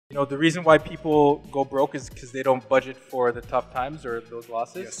You know, the reason why people go broke is because they don't budget for the tough times or those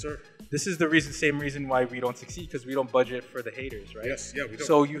losses. Yes, sir. This is the same reason why we don't succeed, because we don't budget for the haters, right? Yes, yeah, we don't.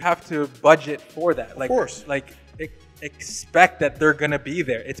 So you have to budget for that. Of course. Expect that they're gonna be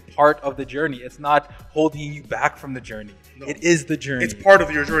there. It's part of the journey. It's not holding you back from the journey. No. It is the journey. It's part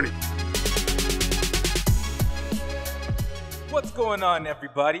of your journey. What's going on,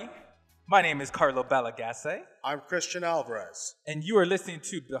 everybody? My name is Carlo Balagase. I'm Christian Alvarez. And you are listening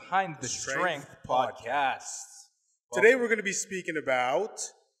to Behind the Strength Podcast. Today we're going to be speaking about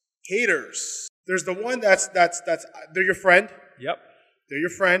haters. There's the one that's they're your friend. Yep. They're your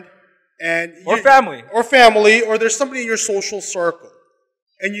friend. Or family. Or there's somebody in your social circle.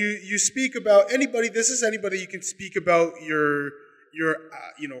 And you speak about anybody. This is anybody. You can speak about your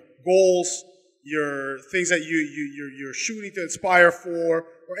goals, your things that you're shooting to inspire for,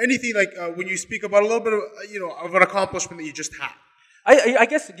 or anything like when you speak about a little bit of an accomplishment that you just had. I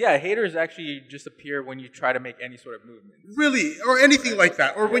guess, yeah, haters actually just appear when you try to make any sort of movement. Really, or anything like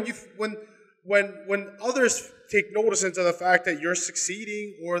that, or when others take notice into the fact that you're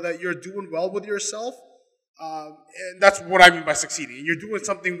succeeding or that you're doing well with yourself. And that's what I mean by succeeding. You're doing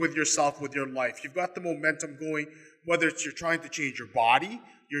something with yourself, with your life. You've got the momentum going, whether it's you're trying to change your body,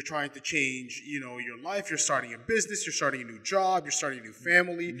 you're trying to change, your life, you're starting a business, you're starting a new job, you're starting a new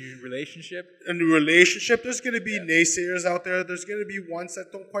family. A new relationship. There's going to be naysayers out there. There's going to be ones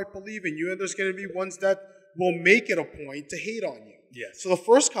that don't quite believe in you, and there's going to be ones that will make it a point to hate on you. Yes. So the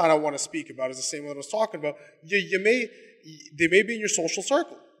first kind I want to speak about is the same one I was talking about. They may be in your social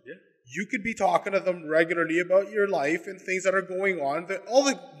circle. Yeah. You could be talking to them regularly about your life and things that are going on, all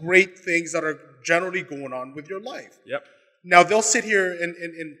the great things that are generally going on with your life. Yep. Now, they'll sit here and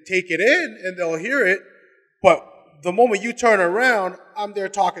take it in, and they'll hear it, but the moment you turn around, I'm there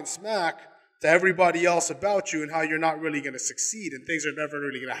talking smack to everybody else about you and how you're not really going to succeed and things are never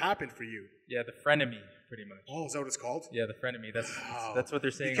really going to happen for you. Yeah, the frenemy, pretty much. Oh, is that what it's called? Yeah, the frenemy. That's what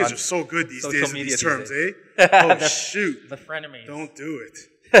they're saying. You guys are so good these days with these terms, eh? Oh, shoot. The frenemy. Don't do it.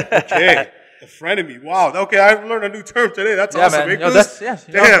 Okay. The frenemy. Wow. Okay, I learned a new term today. That's awesome. Man.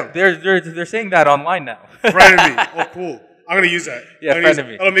 Damn. They're saying that online now. Frenemy. Oh, cool. I'm going to use that. Yeah,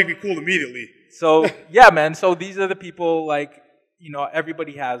 frenemy. That'll make me cool immediately. So, yeah, man. So these are the people,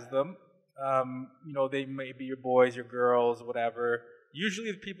 everybody has them. They may be your boys, your girls, whatever.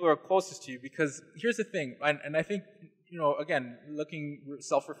 Usually the people who are closest to you, because here's the thing, and I think, again,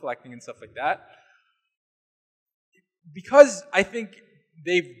 self-reflecting and stuff like that, because I think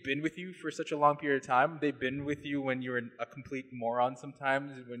they've been with you for such a long period of time. They've been with you when you're a complete moron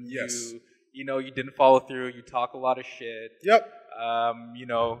sometimes, when you didn't follow through, you talk a lot of shit. Yep.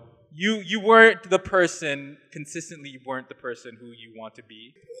 You weren't the person, consistently you weren't the person who you want to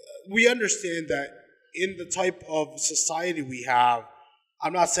be. We understand that in the type of society we have,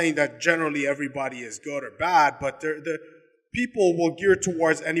 I'm not saying that generally everybody is good or bad, but the people will gear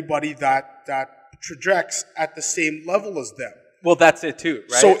towards anybody that trajects at the same level as them. Well, that's it too,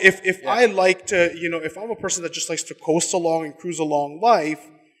 right? So if I like to, if I'm a person that just likes to coast along and cruise along life,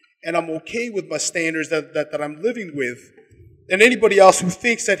 and I'm okay with my standards that I'm living with, and anybody else who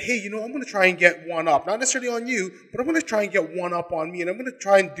thinks that, hey, I'm going to try and get one up, not necessarily on you, but I'm going to try and get one up on me, and I'm going to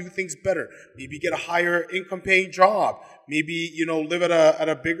try and do things better. Maybe get a higher income-paying job. Maybe, live at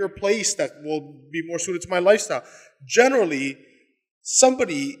a bigger place that will be more suited to my lifestyle. Generally,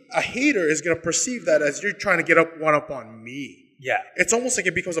 a hater is going to perceive that as you're trying to get one up on me. Yeah. It's almost like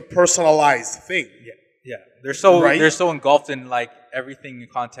it becomes a personalized thing. Yeah. Yeah. They're so engulfed in everything in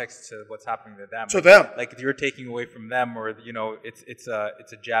context to what's happening to them. To them. Like you're taking away from them, or it's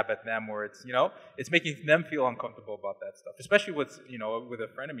a jab at them, or it's making them feel uncomfortable about that stuff. Especially with a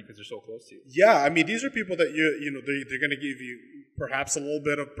frenemy, because they're so close to you. Yeah, I mean, these are people that they're going to give you perhaps a little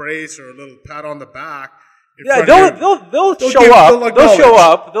bit of praise or a little pat on the back. Yeah, they'll show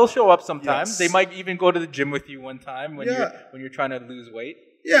up. They'll show up sometimes. Yes. They might even go to the gym with you one time when you're trying to lose weight.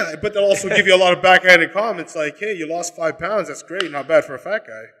 Yeah, but they'll also give you a lot of backhanded comments like, "Hey, you lost 5 pounds. That's great. Not bad for a fat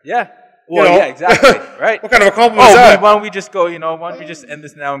guy." Yeah. Well, yeah, exactly. Right. What kind of a compliment is that? Why don't we just go? Why don't we just end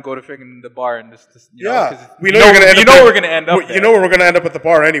this now and go to freaking the bar and just we know we're gonna end up. There. You know where we're gonna end up at the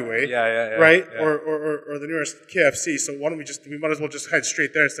bar anyway. Yeah. Right? Yeah. Or the nearest KFC. So why don't we might as well just head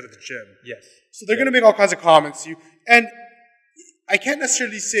straight there instead of the gym. Yes. So they're gonna make all kinds of comments to you, and I can't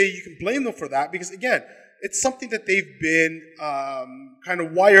necessarily say you can blame them for that, because again, it's something that they've been kind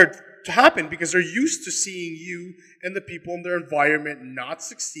of wired to happen, because they're used to seeing you and the people in their environment not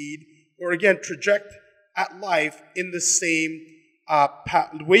succeed, or again, traject at life in the same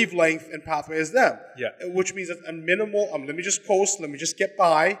wavelength and pathway as them. Yeah. Which means that a minimal, let me just coast, let me just get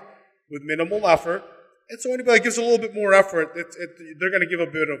by with minimal effort, And so anybody that gives a little bit more effort, they're going to give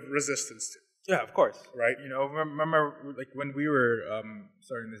a bit of resistance to. Yeah, of course. Right. You know, remember like when we were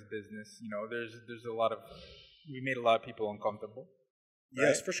starting this business, you know, there's a lot of, we made a lot of people uncomfortable. Right?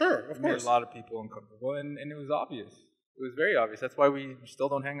 Yes, for sure. Of course. Made a lot of people uncomfortable, and it was obvious. It was very obvious. That's why we still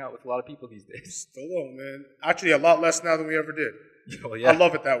don't hang out with a lot of people these days. Still don't, man. Actually, a lot less now than we ever did. Oh, yeah. I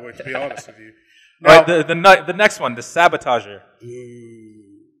love it that way, to be honest with you. Now, all right, the next one, the sabotager. Ooh.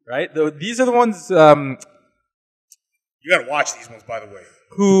 Right? These are the ones... you got to watch these ones, by the way.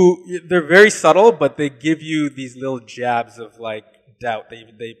 Who, they're very subtle, but they give you these little jabs of, like, doubt.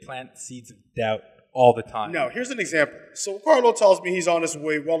 They plant seeds of doubt all the time. Now, here's an example. So Carlo tells me he's on his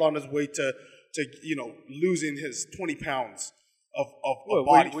way to losing his 20 pounds of body what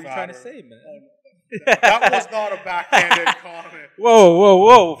fat. What are you trying to say, man? That was not a backhanded comment.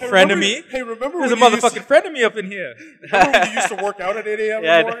 Whoa, Hey, friend of me. Hey, remember There's a when motherfucking friend of me up in here. Remember when you used to work out at 8 a.m.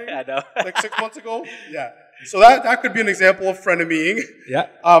 in the morning? I know. Like 6 months ago? Yeah. So that could be an example of frenemies. Yeah.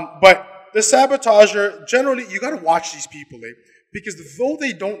 But the sabotager, generally, you got to watch these people, because though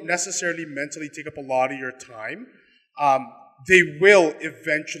they don't necessarily mentally take up a lot of your time, they will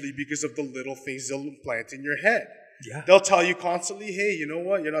eventually, because of the little things they'll implant in your head. Yeah. They'll tell you constantly, hey, you know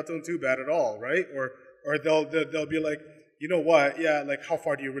what? You're not doing too bad at all, right? Or they'll be like, you know what? Yeah, like how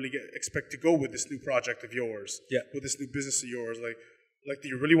far do you really expect to go with this new project of yours? Yeah. With this new business of yours? Like, do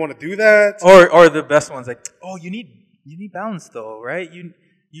you really want to do that? Or the best one's like, oh, you need balance though, right? You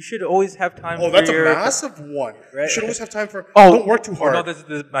should always have time. Oh, for that's your, a massive one. Right? You should always have time for. Oh, don't work too hard. No, this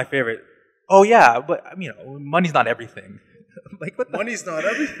is my favorite. Oh yeah, but money's not everything. Like what? Money's not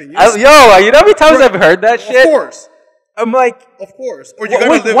everything. You know how many times I've heard that shit? Of course. I'm like, of course. Or you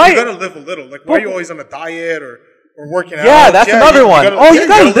gotta live a little. Like, why are you always on a diet or working out? Yeah, that's another one. You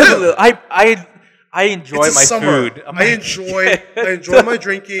gotta live a little. I enjoy my food. I enjoy my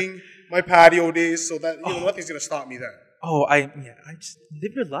drinking, my patio days, so that nothing's gonna stop me then. Oh, I just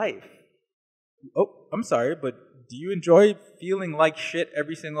live your life. Oh, I'm sorry, but do you enjoy feeling like shit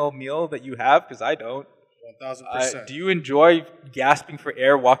every single meal that you have? Because I don't. 1,000%. Do you enjoy gasping for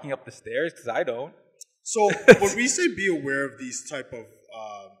air walking up the stairs? Because I don't. So when we say be aware of these type of,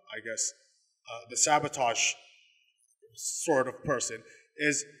 the sabotage sort of person,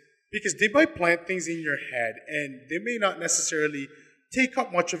 is because they might plant things in your head and they may not necessarily take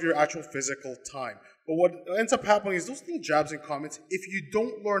up much of your actual physical time. But what ends up happening is those little jabs and comments, if you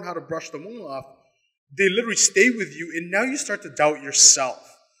don't learn how to brush them off, they literally stay with you, and now you start to doubt yourself.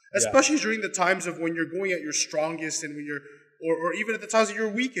 Especially during the times of when you're going at your strongest and when you're, or even at the times of your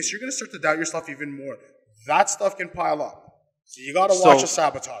weakest, you're going to start to doubt yourself even more. That stuff can pile up. So you got to watch a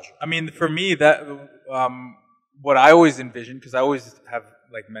sabotager. I mean, for me, that what I always envision, because I always have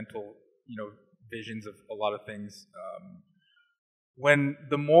like mental, visions of a lot of things. When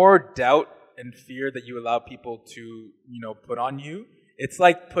the more doubt and fear that you allow people to, put on you, it's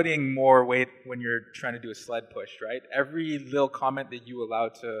like putting more weight when you're trying to do a sled push, right? Every little comment that you allow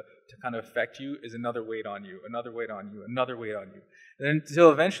to kind of affect you is another weight on you, another weight on you, another weight on you. And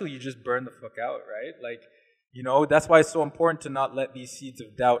until eventually you just burn the fuck out, right? Like, that's why it's so important to not let these seeds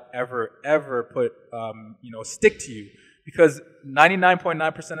of doubt ever put, stick to you. Because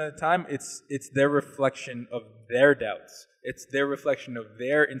 99.9% of the time, it's their reflection of their doubts. It's their reflection of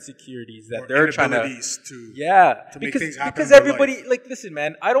their insecurities that they're trying to make things happen. Because everybody, like, listen,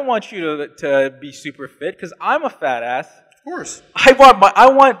 man, I don't want you to be super fit because I'm a fat ass. Of course. I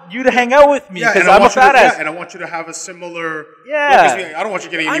want you to hang out with me because I'm a fat ass. And I want you to have a similar. Yeah. I don't want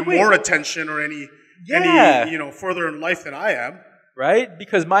you getting any more attention or any further in life than I am. Right?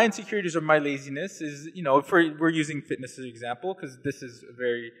 Because my insecurities or my laziness is, we're using fitness as an example because this is a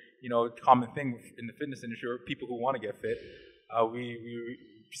very, common thing in the fitness industry, or people who want to get fit. We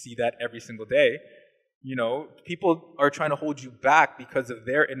see that every single day. People are trying to hold you back because of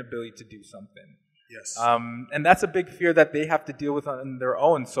their inability to do something. Yes. And that's a big fear that they have to deal with on their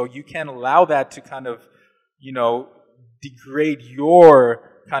own. So you can't allow that to kind of, degrade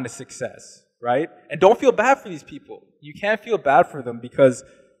your kind of success, right? And don't feel bad for these people. You can't feel bad for them because,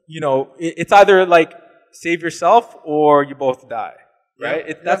 it's either like save yourself or you both die, right?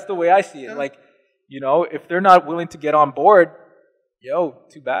 Yeah. That's the way I see it. Yeah. Like, if they're not willing to get on board,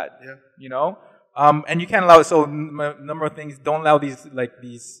 too bad. Yeah. And you can't allow it. So number of things, don't allow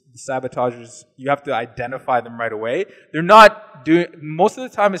these sabotagers. You have to identify them right away. They're not doing, most of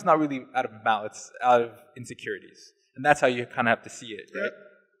the time it's not really out of malice, out of insecurities. And that's how you kind of have to see it, right? Yeah.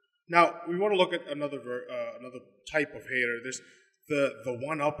 Now, we want to look at another type of hater. There's the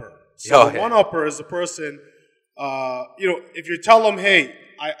one-upper. So the one-upper is a person, if you tell them, hey,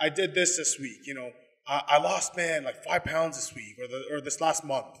 I did this week, I lost, man, like 5 pounds this week or this last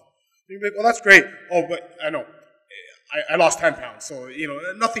month. You'd be like, well, that's great. Oh, but I know. I lost 10 pounds. So,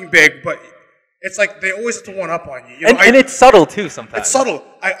 nothing big, but it's like they always have to one up on you. And it's subtle too sometimes. It's subtle.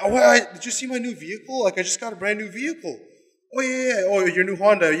 Did you see my new vehicle? Like, I just got a brand new vehicle. Oh, yeah. Oh, your new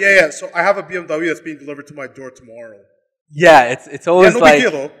Honda. Yeah. So I have a BMW that's being delivered to my door tomorrow. Yeah, it's always no like,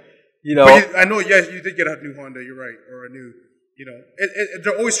 big deal, though. But I know, yes, you did get a new Honda. You're right. Or a new,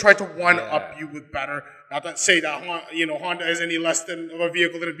 they're always trying to one up you with better. Not that say that, Honda is any less than of a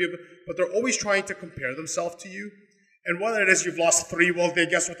vehicle than a vehicle, but they're always trying to compare themselves to you. And whether it is you've lost 3, well,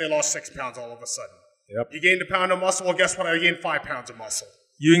 guess what? They lost 6 pounds all of a sudden. Yep. You gained a pound of muscle, well, guess what? I gained 5 pounds of muscle.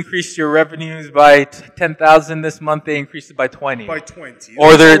 You increased your revenues by 10,000 this month. They increased it by 20. By 20.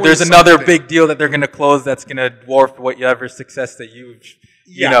 Or there's another big deal that they're going to close that's going to dwarf whatever success that you've,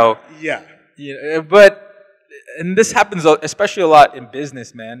 Yeah. But, and this happens especially a lot in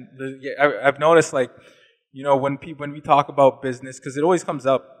business, man. I've noticed, like, when we talk about business, because it always comes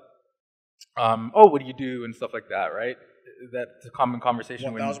up, what do you do and stuff like that, right? That's a common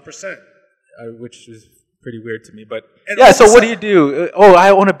conversation. 1,000%. Which is pretty weird to me, but and so what do you do? Oh,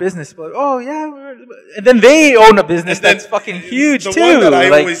 I own a business. But, oh, yeah. And then they own a business that's fucking huge, the too. The one that I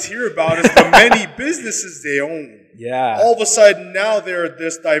always hear about is the many businesses they own. Yeah. All of a sudden, now they're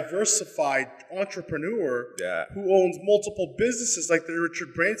this diversified entrepreneur who owns multiple businesses like the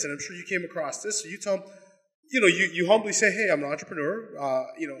Richard Branson. I'm sure you came across this. So you tell them, you humbly say, hey, I'm an entrepreneur.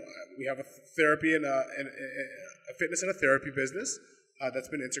 We have a therapy and a fitness and a therapy business. That's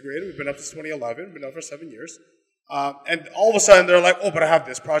been integrated. We've been up since 2011. Been up for 7 years. And all of a sudden, they're like, oh, but I have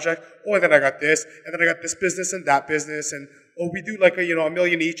this project. Oh, and then I got this. And then I got this business and that business. And, we do like a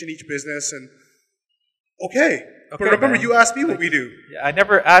million each in each business. And, okay. But remember, man, you asked me what we do. Yeah, I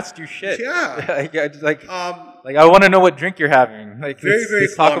never asked you shit. Yeah. I want to know what drink you're having. Like,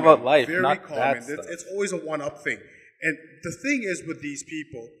 let's talk about life, very not common. that stuff. It's always a one-up thing. And the thing is with these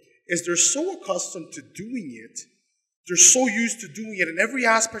people is they're so accustomed to doing it. They're so used to doing it in every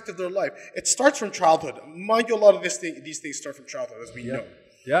aspect of their life. It starts from childhood. Mind you, a lot of these things start from childhood, as we know.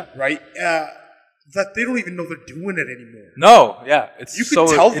 Yeah. Right? That they don't even know they're doing it anymore. No, yeah. You can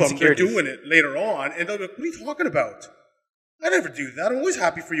tell them they're doing it later on, and they'll be like, what are you talking about? I never do that. I'm always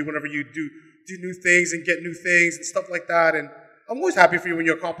happy for you whenever you do new things and get new things and stuff like that. And I'm always happy for you when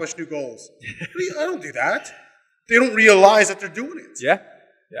you accomplish new goals. I don't do that. They don't realize that they're doing it. Yeah.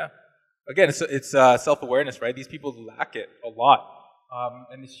 Again, it's self-awareness, right? These people lack it a lot.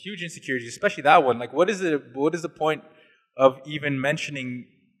 And it's huge insecurities, especially that one. Like, what is the point of even mentioning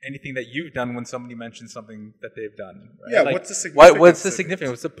anything that you've done when somebody mentions something that they've done? Right? Yeah, like, what's the significance? What's the significance?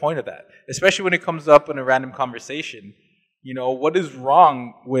 What's the point of that? Especially when it comes up in a random conversation. What is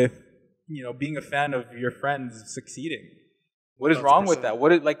wrong with, being a fan of your friends succeeding? What is 100%. Wrong with that?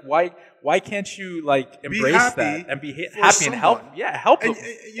 Why can't you embrace that and be happy and help? Yeah, help them,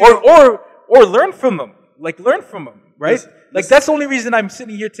 or learn from them. Learn from them, right? That's the only reason I'm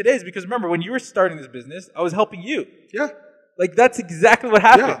sitting here today is because remember when you were starting this business, I was helping you. Yeah. That's exactly what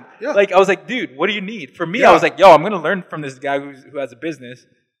happened. Yeah. I was like, dude, what do you need? For me, I was like, yo, I'm gonna learn from this guy who has a business.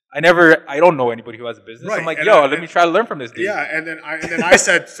 I don't know anybody who has a business. Right. I'm like, let me try to learn from this dude. Yeah, and then I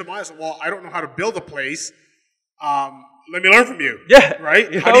said to myself, well, I don't know how to build a place. Let me learn from you. Yeah.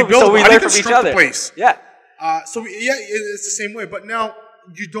 Right? How do you build? How do you construct a place? Yeah. It's the same way. But now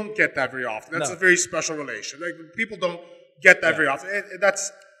you don't get that very often. That's a very special relation. People don't get that very often.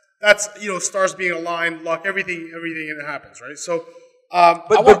 That's stars being aligned, luck, everything, and it happens, right? So,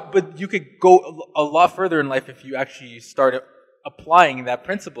 but you could go a lot further in life if you actually start applying that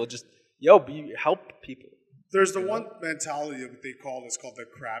principle. Just help people. There's the one mentality that they call the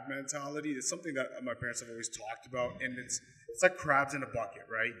crab mentality. It's something that my parents have always talked about, and it's like crabs in a bucket,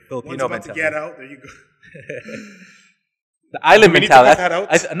 right? Filipino mentality. To get out, there you go. The island mentality.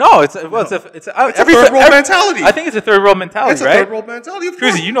 It's a third world mentality. I think it's a third world mentality, it's right? It's a third world mentality. Of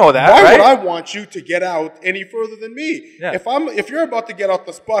course. You know that, Why right? would I want you to get out any further than me? Yeah. If you're about to get out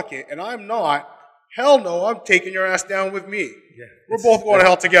this bucket and I'm not, hell no, I'm taking your ass down with me. Yeah. We're both going to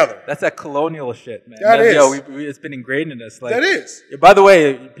hell together. That's that colonial shit, man. That is. It's been ingrained in us. That is. By the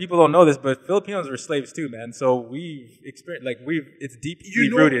way, people don't know this, but Filipinos were slaves too, man. So we've experienced, it's deeply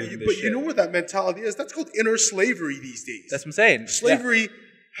rooted in this But shit. you know where that mentality is? That's called inner slavery these days. That's what I'm saying. Slavery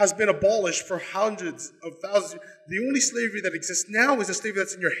has been abolished for hundreds of thousands. The only slavery that exists now is the slavery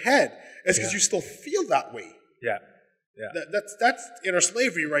that's in your head. It's because you still feel that way. Yeah. Yeah. That's inner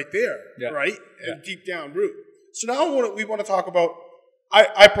slavery right there, right? And deep down root. So now we want to talk about,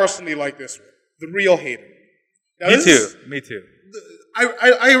 I personally like this one, the real hater. Now Me too.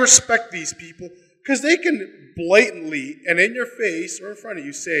 I respect these people because they can blatantly and in your face or in front of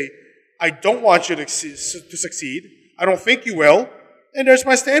you say, I don't want you to succeed. I don't think you will. And there's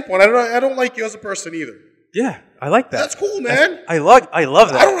my standpoint. I don't like you as a person either. Yeah, I like that. That's cool, man. I love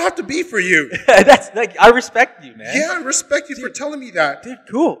that. I don't have to be for you. That's like, I respect you, man. Yeah, I respect you for telling me that. Dude,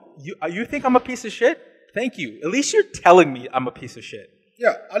 cool. You think I'm a piece of shit? Thank you. At least you're telling me I'm a piece of shit.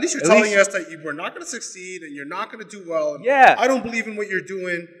 Yeah, at least you're telling us that we're not going to succeed and you're not going to do well. Yeah. I don't believe in what you're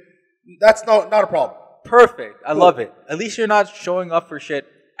doing. That's not a problem. Perfect. I love it. At least you're not showing up for shit,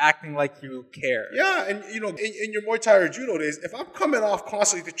 acting like you care. Yeah, and you know, in your Muay Thai or Judo days, if I'm coming off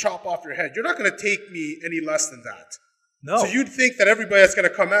constantly to chop off your head, you're not going to take me any less than that. No. So you'd think that everybody that's going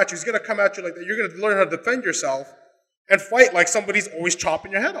to come at you is going to come at you like that. You're going to learn how to defend yourself and fight like somebody's always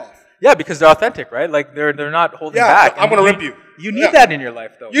chopping your head off. Yeah, because they're authentic, right? Like they're not holding back. I'm going to rip you. You need that in your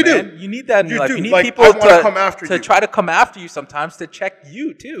life, though. You man. do. You need that in your life. Do. You need like, people to try to come after you sometimes to check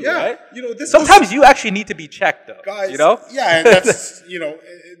you too. Yeah. Right? You know, sometimes you actually need to be checked, though. Guys, you know? Yeah, and that's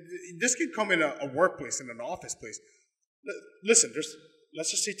this can come in a workplace, in an office place. Listen, let's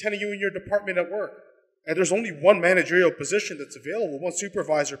just say 10 of you in your department at work, and there's only one managerial position that's available, one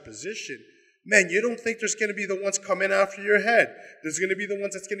supervisor position. Man, you don't think there's going to be the ones coming after your head. There's going to be the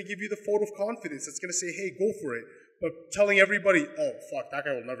ones that's going to give you the vote of confidence. That's going to say, hey, go for it. But telling everybody, oh, fuck, that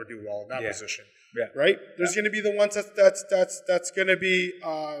guy will never do well in that position. Yeah. Right? There's going to be the ones that's going to be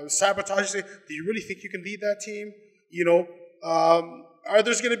sabotaging. Do you really think you can lead that team? You know,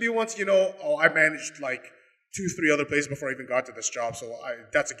 there's going to be ones, oh, I managed like 2-3 other places before I even got to this job. So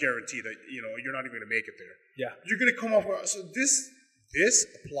that's a guarantee that, you're not even going to make it there. Yeah. You're going to come up with, so this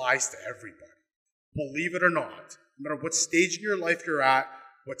applies to everybody. Believe it or not, no matter what stage in your life you're at,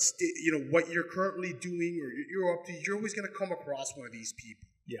 what you're currently doing or you're up to, you're always going to come across one of these people.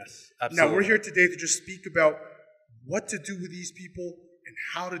 Yes, absolutely. Now, we're here today to just speak about what to do with these people and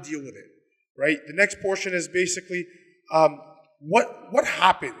how to deal with it, right? The next portion is basically what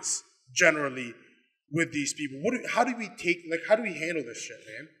happens generally with these people. How do we handle this shit,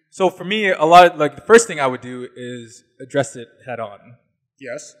 man? So for me, the first thing I would do is address it head on.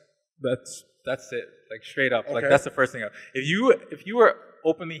 Yes. That's it. Like straight up. Okay. Like that's the first thing. If you were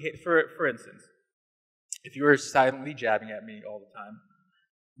openly for instance, if you were silently jabbing at me all the time,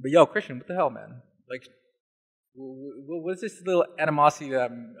 but yo, Christian, what the hell, man? Like, what's this little animosity that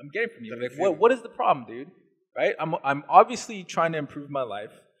I'm getting from you? Like, what is the problem, dude? Right? I'm obviously trying to improve my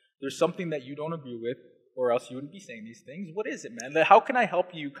life. There's something that you don't agree with, or else you wouldn't be saying these things. What is it, man? Like, how can I help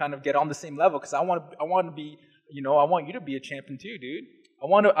you kind of get on the same level? Because I want to be, I want you to be a champion too, dude. I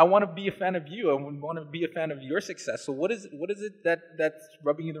want to be a fan of you. I want to be a fan of your success. So what is it that's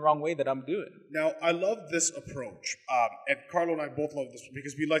rubbing you the wrong way that I'm doing? Now, I love this approach, and Carlo and I both love this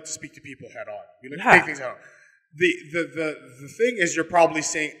because we like to speak to people head on. We like to take things head on. The thing is, you're probably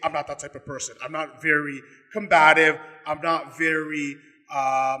saying, I'm not that type of person. I'm not very combative. I'm not very.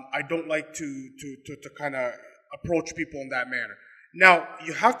 I don't like to kind of approach people in that manner. Now,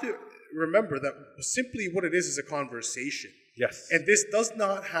 you have to remember that simply what it is a conversation. Yes. And this does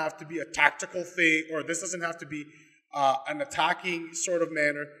not have to be a tactical thing, or this doesn't have to be an attacking sort of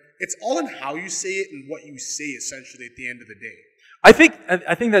manner. It's all in how you say it and what you say, essentially, at the end of the day. I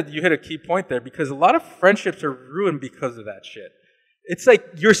think that you hit a key point there, because a lot of friendships are ruined because of that shit. It's like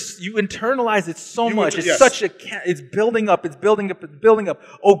you internalize it so much. It's building up. It's building up. It's building up.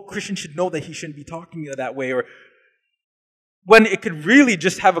 Oh, Christian should know that he shouldn't be talking that way, or when it could really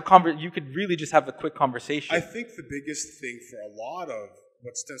just have you could really just have a quick conversation. I think the biggest thing for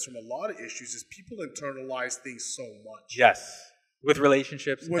what stems from a lot of issues is people internalize things so much. Yes, with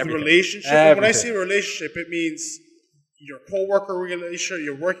relationships. When I say relationship, it means your coworker relationship,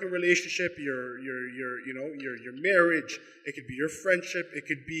 your working relationship, your marriage. It could be your friendship. It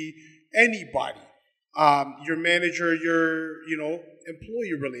could be anybody. Your manager, your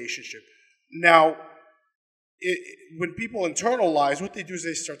employee relationship. Now, when people internalize, what they do is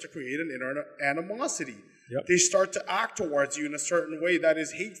they start to create an inner animosity. Yep. They start to act towards you in a certain way that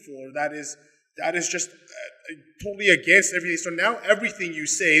is hateful, or that is just totally against everything. So now everything you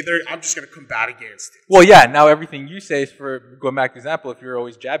say, I'm just going to combat against it. Well, yeah, now everything you say is, for going back to the example, if you're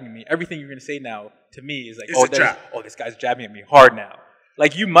always jabbing me, everything you're going to say now to me is like, this guy's jabbing at me hard now.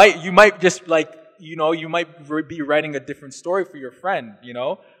 Like you might just like, you might be writing a different story for your friend,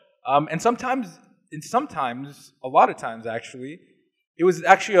 and sometimes, a lot of times actually, it was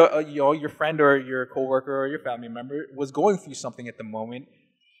actually your friend or your coworker or your family member was going through something at the moment,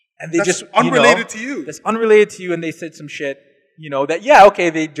 and that's unrelated to you. That's unrelated to you, and they said some shit,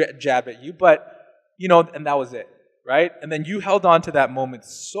 that they jab at you, but and that was it, right? And then you held on to that moment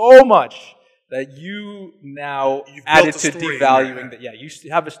so much that you now added to devaluing that. Yeah, you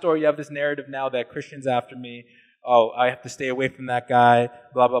have a story, you have this narrative now that Christian's after me. oh, I have to stay away from that guy,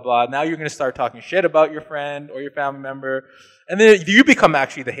 blah, blah, blah. Now you're going to start talking shit about your friend or your family member. And then you become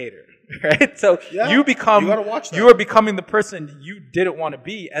actually the hater, right? So you gotta watch that. You are becoming the person you didn't want to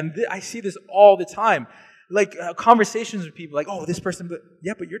be. And I see this all the time. Like conversations with people like, oh, this person, but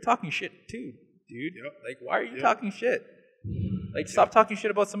you're talking shit too, dude. Yep. Like, why are you talking shit? Like, stop talking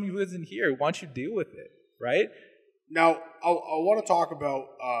shit about somebody who isn't here. Why don't you deal with it, right? Now, I want to talk about,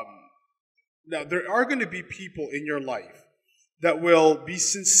 now there are going to be people in your life that will be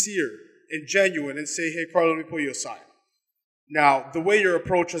sincere and genuine and say, hey, Carl, let me pull you aside. Now, the way your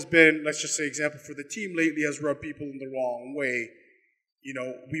approach has been, let's just say example for the team lately, has rubbed people in the wrong way. You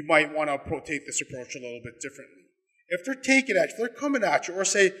know, we might want to take this approach a little bit differently. If they're taking at you, if they're coming at you, or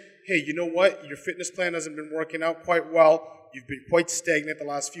say, hey, you know what, your fitness plan hasn't been working out quite well, you've been quite stagnant the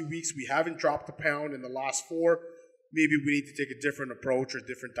last few weeks, we haven't dropped a pound in the last 4, maybe we need to take a different approach or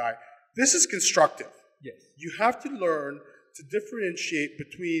different diet. This is constructive. Yes. You have to learn to differentiate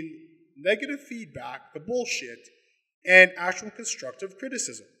between negative feedback, the bullshit, and actual constructive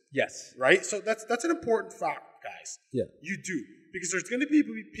criticism. Yes. Right? So that's an important fact, guys. Yeah. You do. Because there's going to be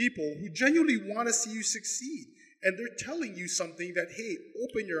people who genuinely want to see you succeed. And they're telling you something that, hey,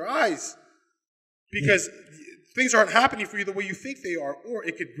 open your eyes. Because things aren't happening for you the way you think they are. Or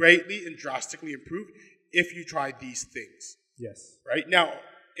it could greatly and drastically improve if you try these things. Yes. Right? Now,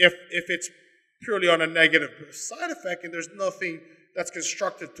 if it's purely on a negative side effect and there's nothing that's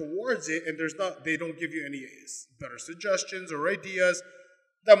constructive towards it, and they don't give you any better suggestions or ideas,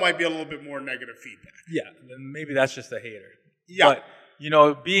 that might be a little bit more negative feedback. Yeah, then maybe that's just a hater. Yeah.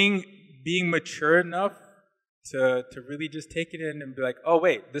 But, being mature enough to really just take it in and be like, oh,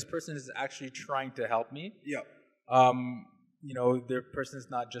 wait, this person is actually trying to help me. Yeah. Their person is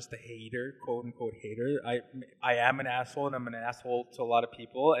not just a hater, quote unquote hater. I am an asshole, and I'm an asshole to a lot of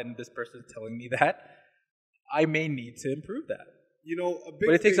people, and this person is telling me that. I may need to improve that.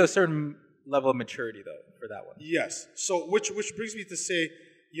 But it takes a certain level of maturity, though, for that one. Yes. So, which brings me to say,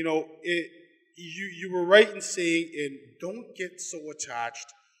 you were right in saying, and don't get so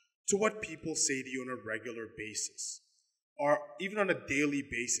attached to what people say to you on a regular basis, or even on a daily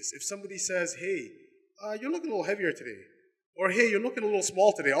basis. If somebody says, hey, you're looking a little heavier today, or hey, you're looking a little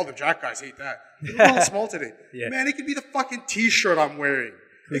small today. All the Jack guys hate that. You're looking a little small today. Yeah. Man, it could be the fucking t-shirt I'm wearing.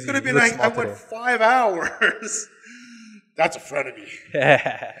 It could have been I went 5 hours. That's a friend of me.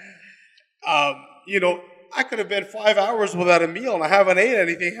 I could have been 5 hours without a meal and I haven't ate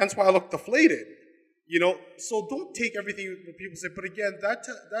anything, hence why I look deflated. So don't take everything that people say. But again,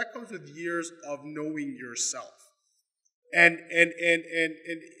 that comes with years of knowing yourself. And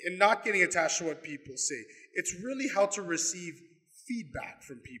not getting attached to what people say. It's really how to receive feedback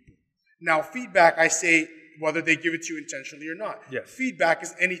from people. Now, feedback, I say, whether they give it to you intentionally or not. Yes. Feedback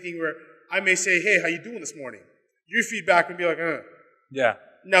is anything where I may say, hey, how you doing this morning? Your feedback would be like, Yeah.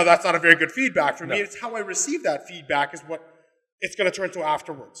 No, that's not a very good feedback for me. It's how I receive that feedback is what it's going to turn to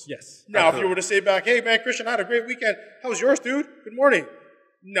afterwards. Yes. Now, absolutely. If you were to say back, hey, man, Christian, I had a great weekend. How was yours, dude? Good morning.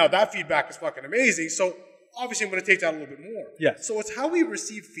 No, that feedback is fucking amazing. So, obviously, I'm going to take that a little bit more. Yes. So, it's how we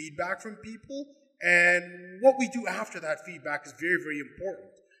receive feedback from people, and what we do after that feedback is very, very important.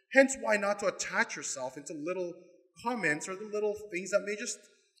 Hence, why not to attach yourself into little comments or the little things that may just,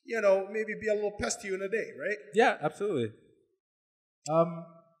 maybe be a little pest to you in a day, right? Yeah, absolutely.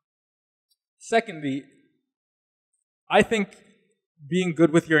 Secondly, I think being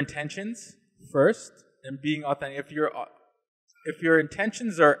good with your intentions first and being authentic. If your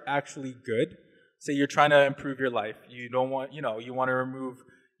intentions are actually good, say you're trying to improve your life, you don't want, you want to remove,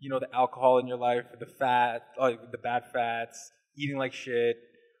 the alcohol in your life, the fat, the bad fats, eating like shit.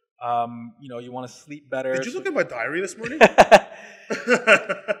 You want to sleep better. Did you look at my diary this morning?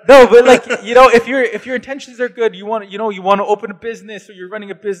 No, but if your intentions are good, you want to open a business, or you're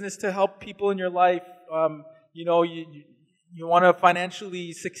running a business to help people in your life. You want to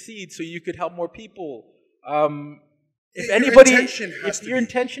financially succeed so you could help more people. If your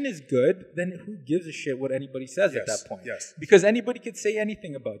intention is good, then who gives a shit what anybody says at that point? Yes. Because anybody could say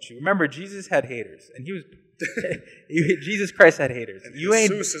anything about you. Remember, Jesus had haters, and he was Jesus Christ had haters. And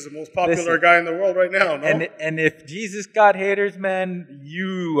Jesus is the most popular guy in the world right now. No? And if Jesus got haters, man,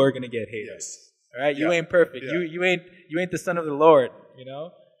 you are gonna get haters. Yes. All right, you ain't perfect. Yeah. You ain't the son of the Lord.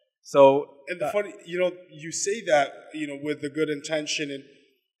 So. And the funny, you say that with the good intention,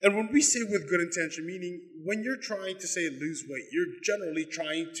 and when we say with good intention, meaning when you're trying to say lose weight, you're generally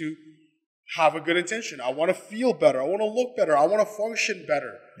trying to have a good intention. I want to feel better. I want to look better. I want to function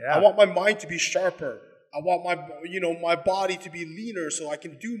better. Yeah. I want my mind to be sharper. I want my body to be leaner so I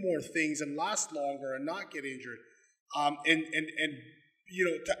can do more things and last longer and not get injured. And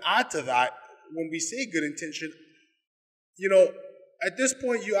to add to that, when we say good intention, you know, at this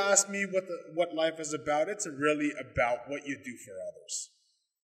point, you ask me what life is about. It's really about what you do for others.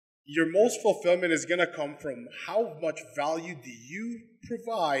 Your most fulfillment is going to come from how much value do you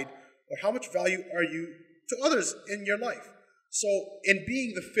provide, or how much value are you to others in your life. So in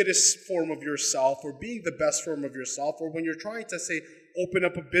being the fittest form of yourself, or being the best form of yourself, or when you're trying to, say, open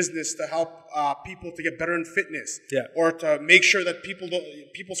up a business to help people to get better in fitness, or to make sure that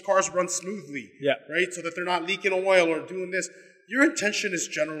people's cars run smoothly, right, so that they're not leaking oil or doing this, your intention is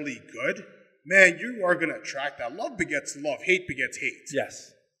generally good, man, you are going to attract that. Love begets love. Hate begets hate.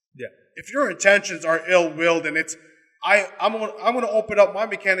 Yes. Yeah. If your intentions are ill-willed and it's, I'm going to open up my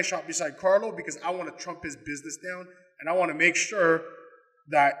mechanic shop beside Carlo because I want to trump his business down and I want to make sure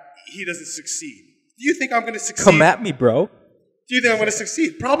that he doesn't succeed. Do you think I'm going to succeed? Come at me, bro. Do you think I'm going to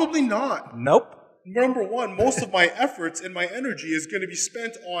succeed? Probably not. Nope. Number one, most of my efforts and my energy is going to be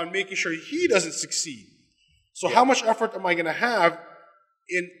spent on making sure he doesn't succeed. So how much effort am I going to have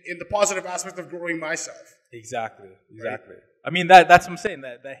in the positive aspect of growing myself? Exactly. Right? I mean, that's what I'm saying.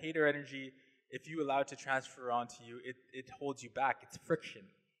 That hater energy, if you allow it to transfer onto you, it holds you back. It's friction.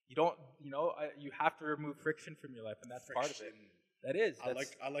 You don't, you have to remove friction from your life, and that's part of it. That is.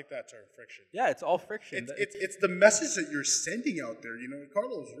 I like that term, friction. Yeah, it's all friction. It's the message that you're sending out there.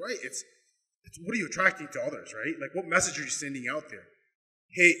 Carlo's right. It's what are you attracting to others, right? Like, what message are you sending out there?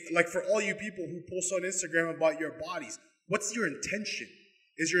 Hey, like, for all you people who post on Instagram about your bodies, what's your intention?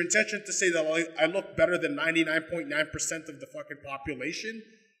 Is your intention to say that I look better than 99.9% of the fucking population?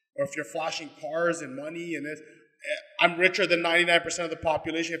 Or if you're flashing cars and money and this, I'm richer than 99% of the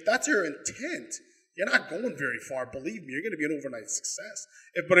population. If that's your intent, you're not going very far. Believe me, you're going to be an overnight success.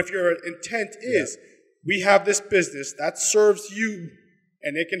 But if your intent is, we have this business that serves you,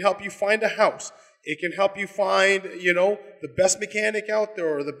 and it can help you find a house. It can help you find, the best mechanic out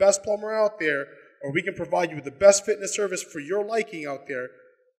there or the best plumber out there, or we can provide you with the best fitness service for your liking out there,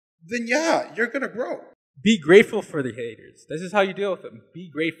 then yeah, you're going to grow. Be grateful for the haters. This is how you deal with them. Be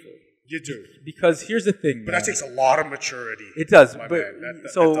grateful. You do. Because here's the thing. But that takes a lot of maturity. It does. It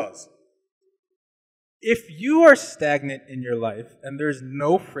does. If you are stagnant in your life and there's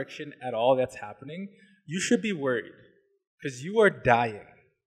no friction at all that's happening, you should be worried because you are dying.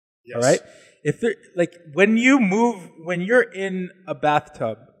 Yes. All right? When you're in a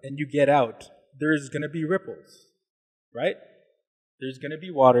bathtub and you get out, there's going to be ripples, right? There's going to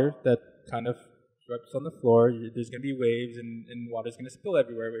be water that kind of drips on the floor. There's going to be waves and water's going to spill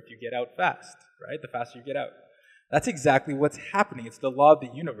everywhere if you get out fast, right? The faster you get out. That's exactly what's happening. It's the law of the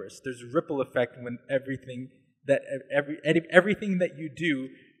universe. There's a ripple effect when everything that you do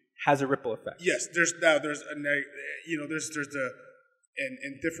has a ripple effect. Yes,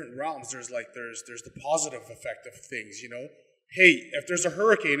 in different realms, there's the positive effect of things, Hey, if there's a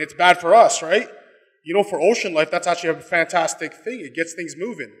hurricane, it's bad for us, right? For ocean life, that's actually a fantastic thing. It gets things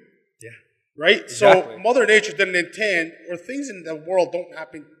moving. Yeah. Right? Exactly. So Mother Nature didn't intend, or things in the world don't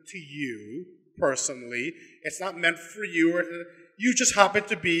happen to you personally. It's not meant for you. You just happen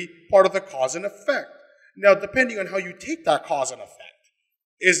to be part of the cause and effect. Now, depending on how you take that cause and effect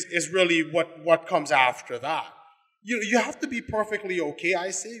is really what comes after that. You have to be perfectly okay,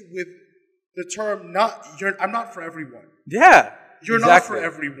 I say, with the term I'm not for everyone. Yeah. You're not for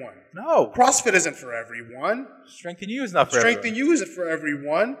everyone. No. CrossFit isn't for everyone. Strength in You is not for everyone. Strength in You isn't for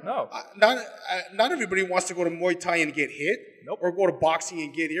everyone. No. Not everybody wants to go to Muay Thai and get hit. Nope. Or go to boxing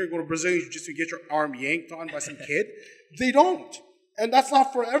and get hit. Or go to Brazilian Jiu-Jitsu and get your arm yanked on by some kid. They don't. And that's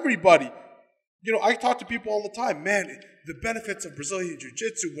not for everybody. I talk to people all the time. Man, the benefits of Brazilian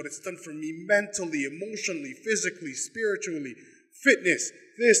Jiu-Jitsu, what it's done for me mentally, emotionally, physically, spiritually, fitness,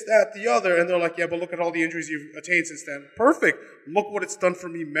 this, that, the other. And they're like, yeah, but look at all the injuries you've attained since then. Perfect. Look what it's done for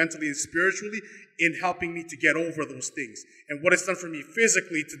me mentally and spiritually in helping me to get over those things. And what it's done for me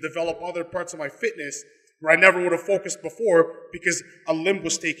physically to develop other parts of my fitness where I never would have focused before because a limb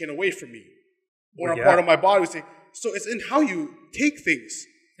was taken away from me. Or a part of my body was taken. So it's in how you take things.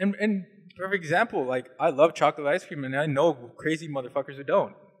 And perfect example, I love chocolate ice cream, and I know crazy motherfuckers who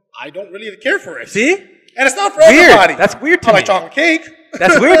don't. I don't really care for it. See? And it's not for everybody. That's weird to me. I like chocolate cake.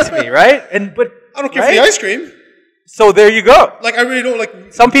 That's weird to me, right? But I don't care for the ice cream. So there you go. I really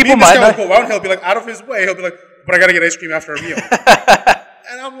don't Some people might not go out and he'll be out of his way. He'll be like, but I gotta get ice cream after a meal.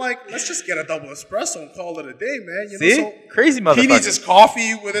 And I'm like, let's just get a double espresso and call it a day, man. See? Crazy motherfucker. He needs his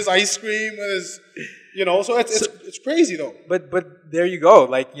coffee with his ice cream, with his, so it's crazy though. But there you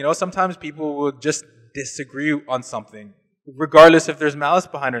go. Sometimes people will just disagree on something, regardless if there's malice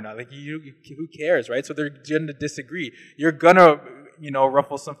behind or not. Who cares, right? So they're gonna disagree. You're gonna,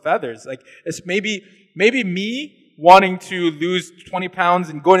 ruffle some feathers. It's maybe me wanting to lose 20 pounds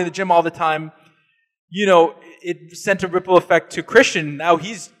and going to the gym all the time, it sent a ripple effect to Christian. Now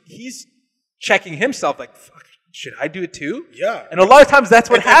he's checking himself like, fuck, should I do it too? Yeah. And a lot of times that's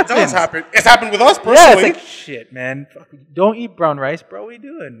what happens. It does happen. It's happened with us personally. Yeah, it's like, shit, man. Fuck, don't eat brown rice, bro. What are you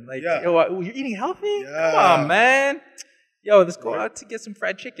doing? Like, yo, you're eating healthy? Yeah. Come on, man. Yo, let's go out to get some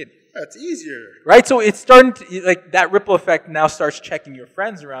fried chicken. That's easier. Right? So it's starting to, like, that ripple effect now starts checking your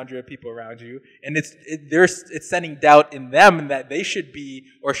friends around you and people around you. And it's sending doubt in them that they should be,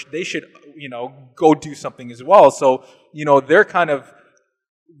 or they should, go do something as well. So, their kind of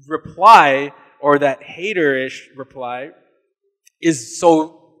reply, or that hater-ish reply, is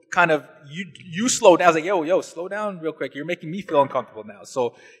so kind of, you slow down. I was like, yo, slow down real quick. You're making me feel uncomfortable now.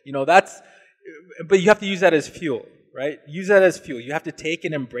 So, but you have to use that as fuel, right? Use that as fuel. You have to take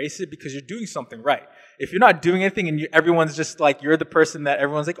and embrace it because you're doing something right. If you're not doing anything and everyone's just like, you're the person that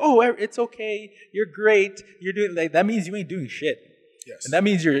everyone's like, oh, it's okay, you're great, you're doing, like, that means you ain't doing shit. Yes. And that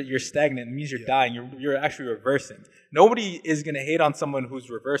means you're stagnant. It means you're dying. You're actually reversing. Nobody is going to hate on someone who's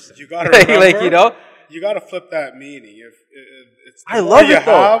reversing. You got to remember, you got to flip that meaning. I love it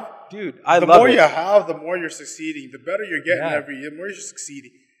though. Dude, I love it. The more you have, the more you're succeeding. The better you're getting every year, the more you're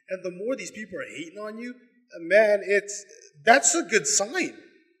succeeding. And the more these people are hating on you, man, that's a good sign.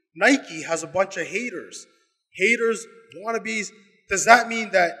 Nike has a bunch of haters. Haters, wannabes. Does that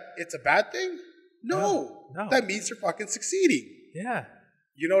mean that it's a bad thing? No. That means you're fucking succeeding. Yeah.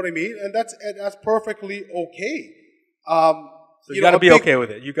 You know what I mean? And that's perfectly okay. So you got to be okay with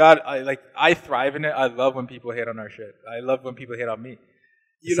it. I thrive in it. I love when people hate on our shit. I love when people hate on me.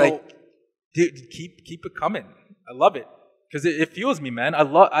 Dude, keep it coming. I love it because it fuels me, man. I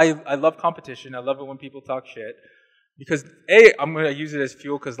love competition. I love it when people talk shit because I'm gonna use it as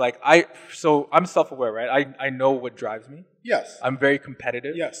fuel because I'm self-aware, right? I know what drives me. Yes. I'm very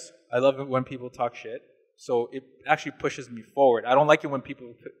competitive. Yes. I love it when people talk shit. So it actually pushes me forward. I don't like it when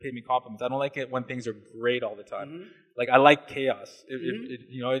people pay me compliments. I don't like it when things are great all the time. Mm-hmm. Like, I like chaos.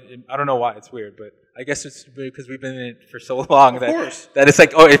 I don't know why. It's weird, but I guess it's because we've been in it for so long that it's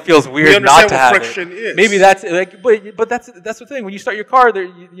like, it feels weird not to have friction it. Maybe that's like, but that's the thing. When you start your car,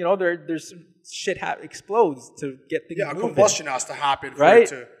 there's some shit explodes to get things moving. Yeah, combustion has to happen, right?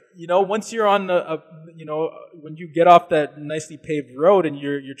 For it to, once you're on when you get off that nicely paved road and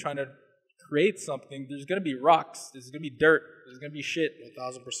you're trying to create something, there's going to be rocks, there's going to be dirt, there's going to be shit.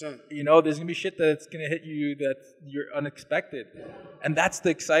 1,000%. There's going to be shit that's going to hit you that you're unexpected. And that's the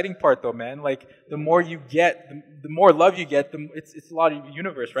exciting part though, man. Like, the more you get, the more love you get, it's a lot of the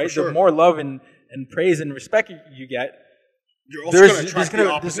universe, right? Sure. The more love and praise and respect you get, you're also there's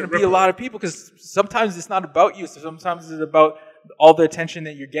going to be a lot of people, because sometimes it's not about you. So sometimes it's about all the attention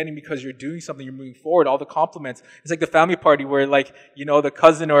that you're getting because you're doing something, you're moving forward, all the compliments. It's like the family party where, like, the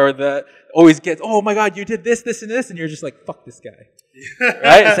cousin or the always gets, oh my God, you did this, this, and this, and you're just like, fuck this guy.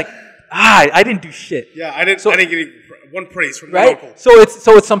 Right? It's like, I didn't do shit. Yeah, I didn't get one praise from my uncle. So it's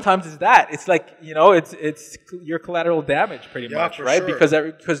sometimes it's that. It's like, it's your collateral damage pretty much, right?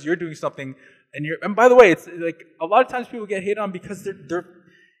 Sure. Because you're doing something, and by the way, it's like a lot of times people get hate on because they're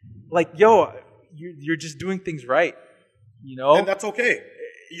like, yo, you're just doing things right. And that's okay.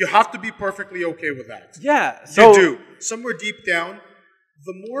 You have to be perfectly okay with that. Yeah. So you do. Somewhere deep down,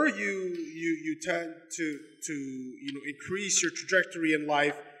 the more you tend to increase your trajectory in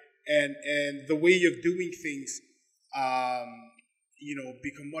life and the way of doing things,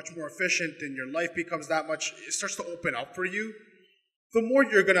 become much more efficient, and your life becomes it starts to open up for you, the more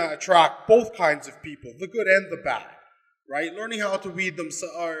you're going to attract both kinds of people, the good and the bad. Right, learning how to weed them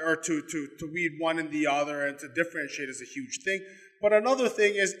or to weed one and the other and to differentiate is a huge thing. But another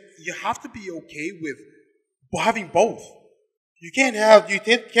thing is you have to be okay with having both. You can't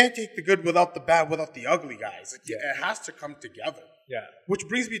take the good without the bad, without the ugly, guys. It has to come together. Yeah. Which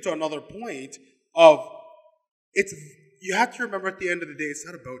brings me to another point of you have to remember at the end of the day, it's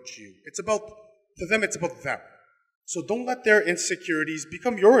not about you. It's about them. So don't let their insecurities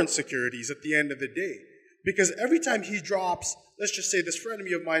become your insecurities at the end of the day. Because every time he drops, let's just say this friend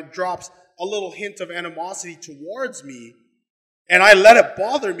of mine drops a little hint of animosity towards me, and I let it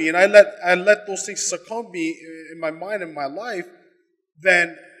bother me, and I let those things succumb me in my mind and my life,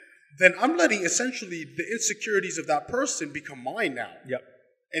 then I'm letting essentially the insecurities of that person become mine now. Yep.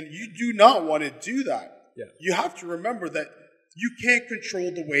 And you do not want to do that. Yeah. You have to remember that you can't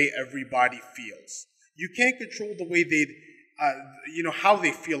control the way everybody feels. You can't control the way how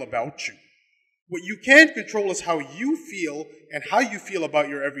they feel about you. What you can control is how you feel and how you feel about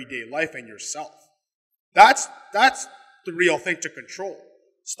your everyday life and yourself. That's the real thing to control.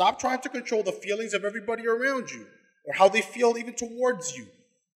 Stop trying to control the feelings of everybody around you or how they feel even towards you.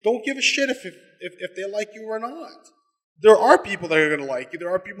 Don't give a shit if they like you or not. There are people that are going to like you.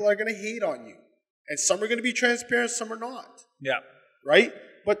 There are people that are going to hate on you. And some are going to be transparent, some are not. Yeah. Right?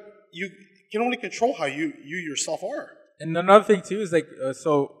 But you can only control how you yourself are. And another thing too is like,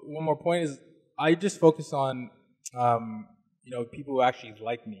 so one more point is I just focus on, people who actually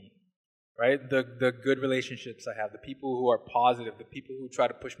like me, right? The good relationships I have, the people who are positive, the people who try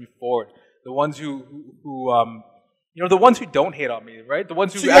to push me forward, the ones who the ones who don't hate on me, right? The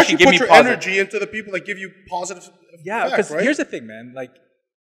ones who actually give me put your positive energy into the people that give you positive. Yeah, because here's the thing, man. Like,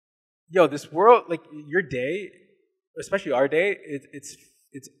 this world, like your day, especially our day,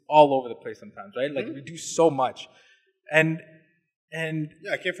 it's all over the place sometimes, right? Like we do so much. And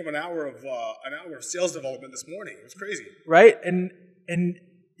I came from an hour of sales development this morning. It was crazy, right? And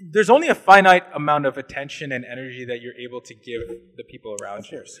there's only a finite amount of attention and energy that you're able to give the people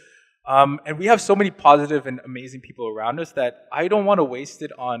around you. Of course. And we have so many positive and amazing people around us that I don't want to waste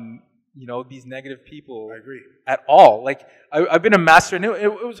it on these negative people. I agree. At all. Like I've been a master, and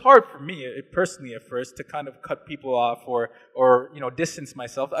it was hard for me personally at first to kind of cut people off or distance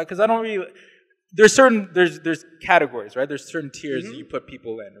myself because I don't really. There's categories, right? There's certain tiers that you put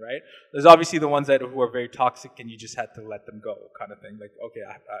people in, right? There's obviously the ones who are very toxic and you just had to let them go, kind of thing. Like, okay,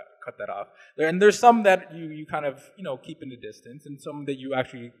 I cut that off. And there's some that you kind of keep in the distance, and some that you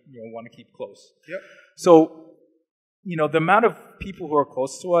actually want to keep close. Yep. So the amount of people who are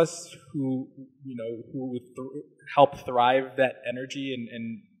close to us who help thrive that energy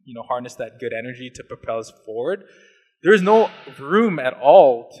and harness that good energy to propel us forward. There's no room at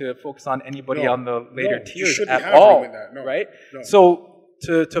all to focus on anybody on the later tiers at all, right? No. So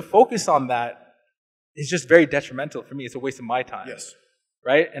to focus on that is just very detrimental for me. It's a waste of my time. Yes.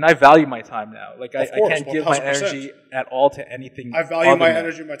 Right? And I value my time now. Like I can't 100%. Give my energy at all to anything. I value my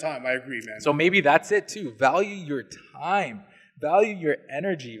energy and my time. I agree, man. So maybe that's it too. Value your time. Value your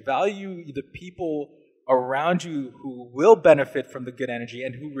energy. Value the people around you who will benefit from the good energy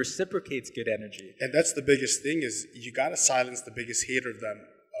and who reciprocates good energy. And that's the biggest thing is you got to silence the biggest hater of them,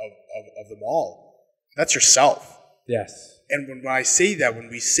 of them all. That's yourself. Yes. And when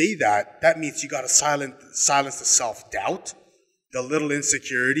we say that, that means you got to silence the self-doubt, the little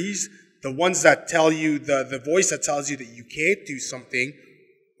insecurities, the ones that tell you, the voice that tells you that you can't do something,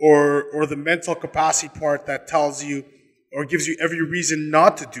 or the mental capacity part that tells you or gives you every reason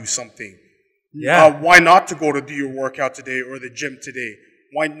not to do something. Yeah. Why not to go to do your workout today or the gym today?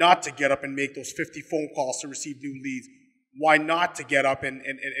 Why not to get up and make those 50 phone calls to receive new leads? Why not to get up and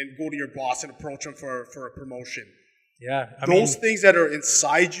go to your boss and approach him for a promotion? Yeah. Those things that are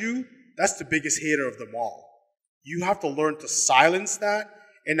inside you, that's the biggest hater of them all. You have to learn to silence that,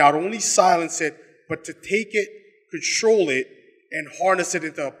 and not only silence it, but to take it, control it, and harness it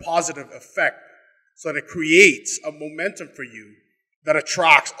into a positive effect so that it creates a momentum for you that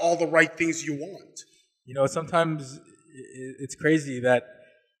attracts all the right things you want. Sometimes it's crazy that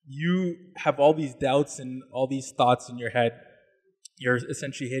you have all these doubts and all these thoughts in your head. You're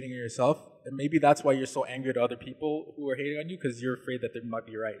essentially hating on yourself. And maybe that's why you're so angry at other people who are hating on you, because you're afraid that they might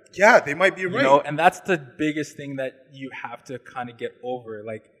be right. Yeah, they might be right. And that's the biggest thing that you have to kind of get over.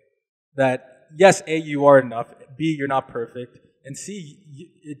 Like that, yes, A, you are enough. B, you're not perfect. And C,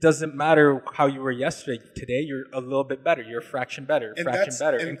 it doesn't matter how you were yesterday. Today, you're a little bit better. You're a fraction better, incrementally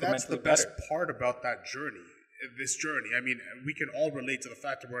better. And that's the best part about that journey, this journey. I mean, we can all relate to the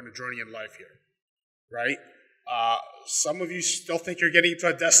fact that we're on a journey in life here, right? Some of you still think you're getting to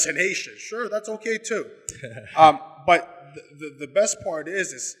a destination. Sure, that's okay too. But the best part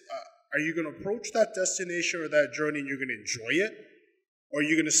is are you going to approach that destination or that journey and you're going to enjoy it? Or are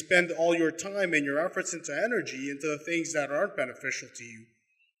you going to spend all your time and your efforts into energy into the things that aren't beneficial to you?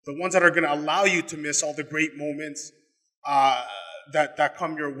 The ones that are going to allow you to miss all the great moments that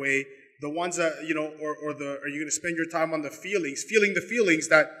come your way. The ones that, are you going to spend your time on feeling the feelings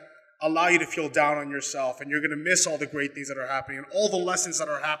that allow you to feel down on yourself, and you're going to miss all the great things that are happening and all the lessons that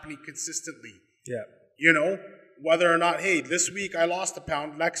are happening consistently. Yeah. Whether or not, hey, this week I lost a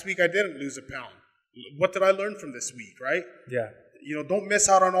pound, next week I didn't lose a pound. What did I learn from this week, right? Yeah. Don't miss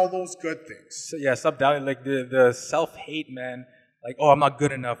out on all those good things. So, yeah, stop doubting, like the self-hate, man. Like, oh, I'm not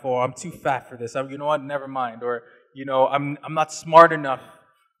good enough, or I'm too fat for this. You know what? Never mind. Or, I'm not smart enough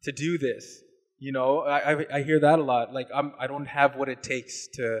to do this. I hear that a lot. Like, I don't have what it takes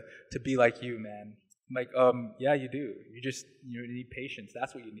to be like you, man. Like, yeah, you do. You need patience.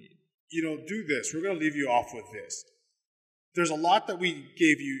 That's what you need. Do this. We're going to leave you off with this. There's a lot that we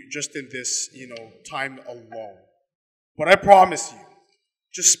gave you just in this, time alone. But I promise you,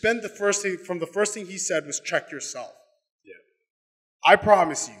 just spend the first thing he said was check yourself. Yeah. I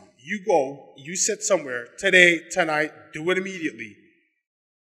promise you, you sit somewhere today, tonight, do it immediately.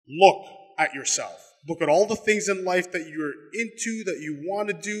 Look at yourself. Look at all the things in life that you're into, that you want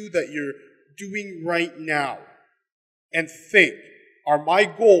to do, that doing right now and think, are my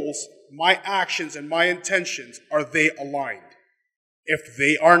goals, my actions, and my intentions, are they aligned? If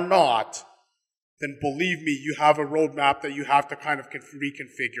they are not, then believe me, you have a roadmap that you have to kind of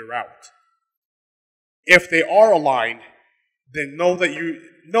reconfigure out. If they are aligned, then know that you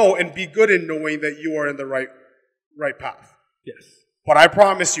know and be good in knowing that you are in the right path. Yes. But I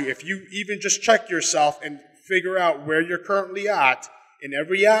promise you, if you even just check yourself and figure out where you're currently at in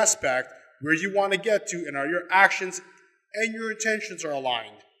every aspect, where you want to get to, and are your actions and your intentions are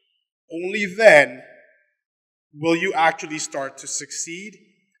aligned, only then will you actually start to succeed.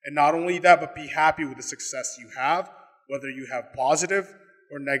 And not only that, but be happy with the success you have, whether you have positive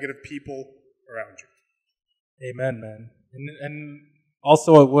or negative people around you. Amen, man. And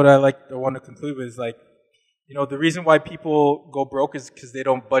also what I want to conclude with is like, you know, the reason why people go broke is because they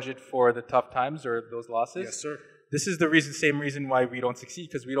don't budget for the tough times or those losses. Yes, sir. This is the same reason why we don't succeed,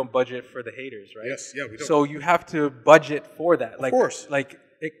 because we don't budget for the haters, right? Yes, yeah, we don't. So you have to budget for that. Of course.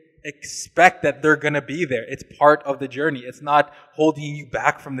 Expect that they're going to be there. It's part of the journey. It's not holding you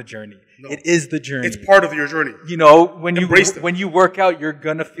back from the journey. No. It is the journey. It's part of your journey. You know, when you work out, you're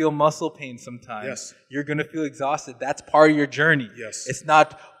going to feel muscle pain sometimes. Yes. You're going to feel exhausted. That's part of your journey. Yes. It's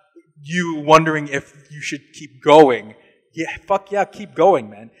not you wondering if you should keep going. Yeah, fuck yeah, keep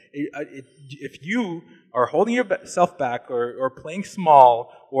going, man. If you are holding yourself back or playing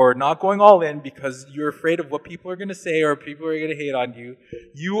small or not going all in because you're afraid of what people are going to say or people are going to hate on you,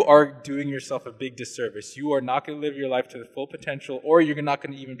 you are doing yourself a big disservice. You are not going to live your life to the full potential, or you're not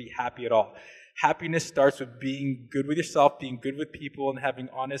going to even be happy at all. Happiness starts with being good with yourself, being good with people, and having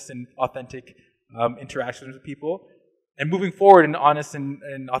honest and authentic interactions with people, and moving forward in an honest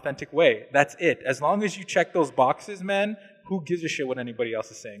and authentic way. That's it. As long as you check those boxes, man, who gives a shit what anybody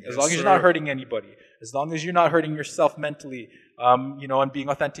else is saying? As long as you're not hurting anybody. As long as you're not hurting yourself mentally, you know, and being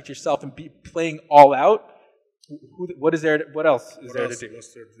authentic to yourself and playing all out, what else is there to do?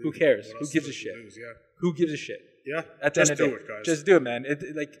 Who cares? Who gives a shit? Who gives a shit? Yeah, at the end of the day, it, guys. Just do it, man.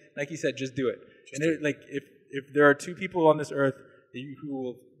 Like you said, just do it. If there are two people on this earth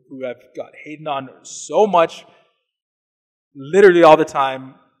who have got hated on so much, literally all the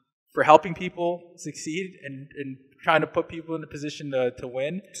time, for helping people succeed and trying to put people in a position to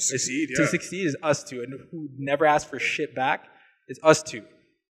win. To succeed, To succeed is us two. And who never ask for shit back is us two.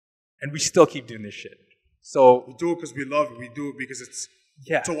 And we still keep doing this shit. So we do it because we love it. We do it because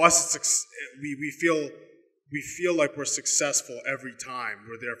to us, we feel like we're successful every time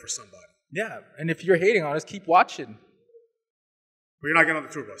we're there for somebody. Yeah. And if you're hating on us, keep watching. But you're not getting on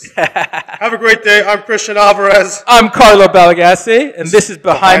the tour bus. Have a great day. I'm Christian Alvarez. I'm Carlo Balagase, and this is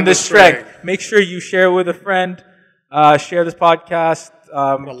Behind the Strength. Make sure you share with a friend. Share this podcast.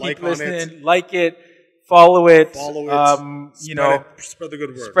 Keep listening. Like it. Follow it. Spread the good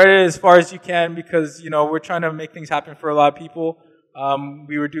word. Spread it as far as you can, because we're trying to make things happen for a lot of people.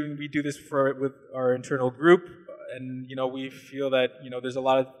 We do this with our internal group, and we feel that there's a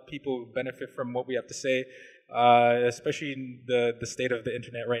lot of people who benefit from what we have to say. Especially in the state of the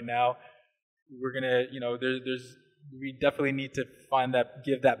internet right now, we're gonna, we definitely need to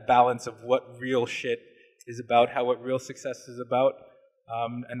give that balance of what real shit is about, what real success is about,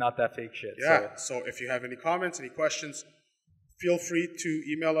 and not that fake shit. Yeah. So if you have any comments, any questions, feel free to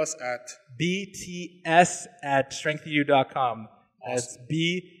email us at bts@strengthedu.com. That's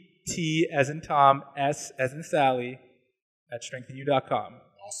BT as in Tom, S as in Sally, @strengthedu.com.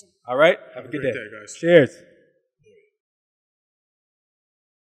 Awesome. All right. Have a good day, guys. Cheers.